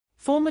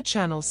Former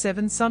Channel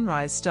 7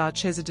 Sunrise star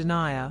Chezzi,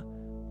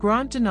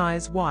 Grant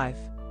Denier's wife,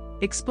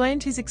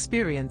 explained his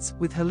experience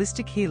with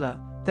holistic healer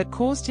that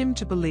caused him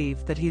to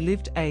believe that he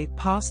lived a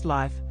past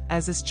life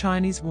as a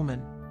Chinese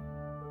woman.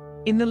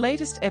 In the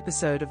latest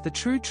episode of the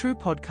True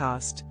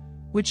podcast,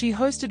 which he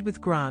hosted with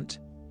Grant,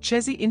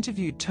 Chezzi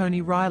interviewed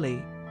Tony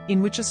Riley,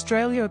 in which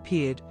Australia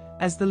appeared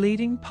as the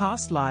leading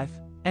past life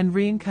and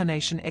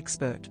reincarnation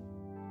expert.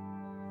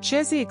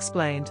 Chezzi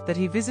explained that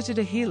he visited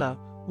a healer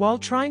while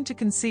trying to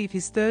conceive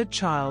his third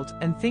child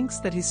and thinks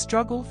that his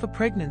struggle for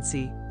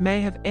pregnancy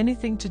may have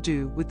anything to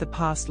do with the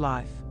past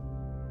life.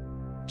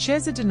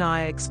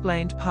 Chezzi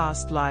explained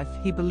past life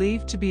he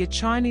believed to be a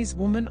Chinese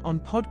woman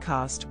on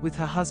podcast with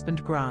her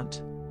husband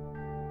Grant.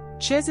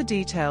 Chezzi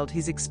detailed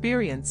his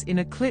experience in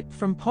a clip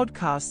from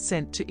podcast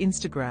sent to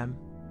Instagram.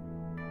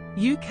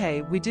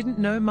 UK: We didn't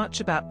know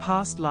much about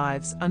past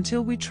lives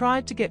until we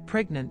tried to get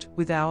pregnant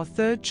with our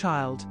third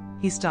child,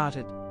 he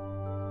started.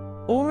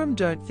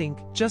 Don't think,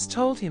 just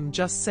told him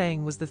just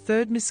saying was the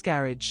third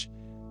miscarriage,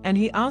 and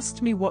he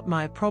asked me what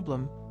my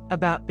problem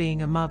about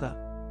being a mother.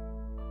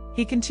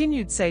 He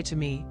continued say to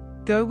me,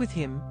 go with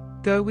him,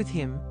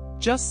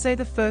 just say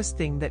the first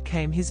thing that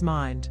came his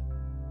mind.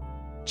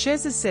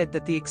 Chezzi said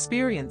that the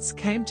experience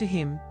came to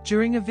him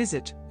during a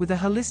visit with a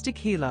holistic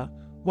healer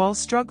while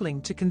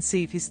struggling to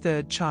conceive his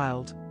third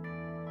child.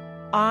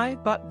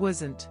 But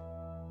wasn't.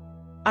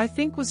 I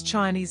think was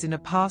Chinese in a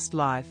past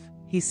life,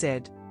 he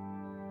said.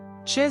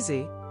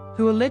 Chezzi,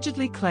 who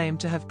allegedly claimed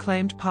to have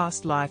claimed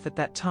past life at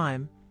that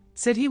time,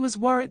 said he was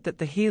worried that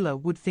the healer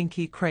would think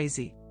he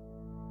crazy.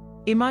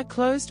 I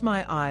closed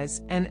my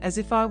eyes and as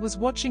if I was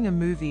watching a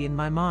movie in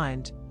my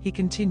mind, he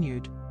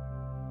continued.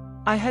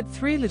 I had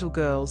 3 little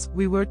girls,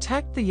 we were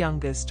attacked, the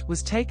youngest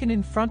was taken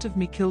in front of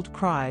me, killed,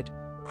 cried.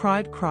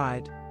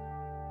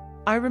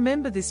 I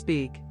remember this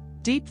big,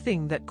 deep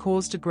thing that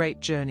caused a great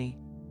journey.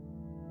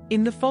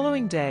 In the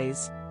following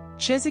days,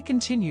 Chezzi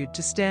continued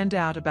to stand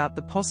out about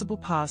the possible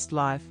past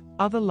life,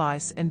 other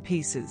lies and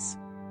pieces.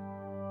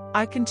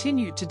 I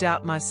continued to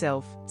doubt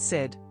myself,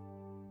 said.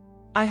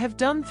 I have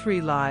done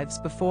 3 lives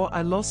before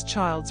I lost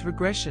child's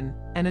regression,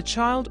 and a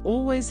child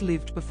always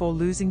lived before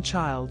losing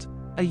child,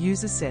 a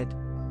user said.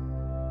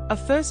 A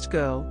first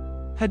girl,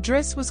 her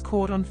dress was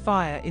caught on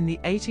fire in the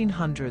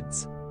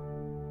 1800s.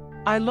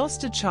 I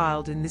lost a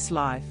child in this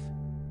life.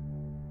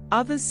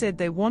 Others said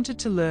they wanted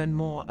to learn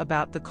more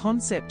about the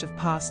concept of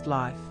past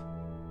life.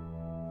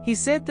 He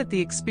said that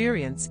the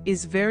experience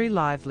is very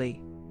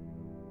lively.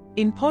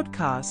 In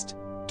podcast,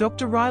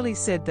 Dr. Riley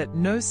said that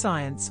no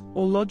science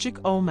or logic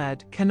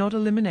cannot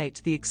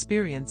eliminate the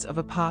experience of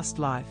a past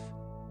life.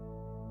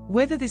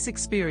 Whether this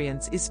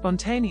experience is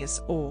spontaneous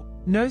or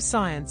no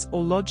science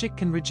or logic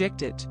can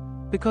reject it,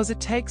 because it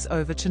takes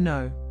over to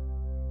know.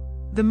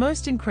 The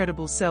most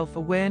incredible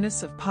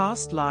self-awareness of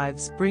past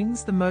lives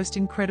brings the most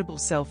incredible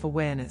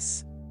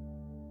self-awareness.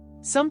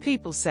 Some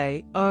people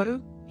say,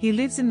 oh, he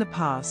lives in the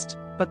past,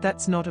 but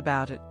that's not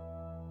about it.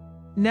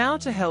 Now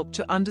to help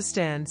to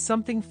understand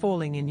something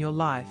falling in your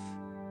life.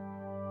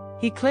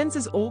 He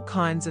cleanses all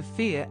kinds of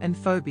fear and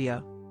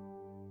phobia.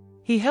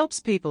 He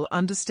helps people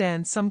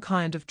understand some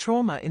kind of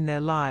trauma in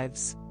their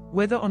lives,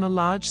 whether on a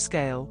large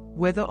scale.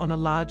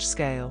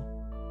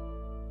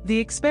 The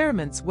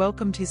experiments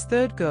welcomed his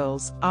third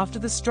girls after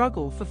the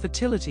struggle for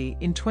fertility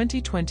in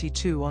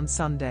 2022 on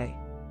Sunday.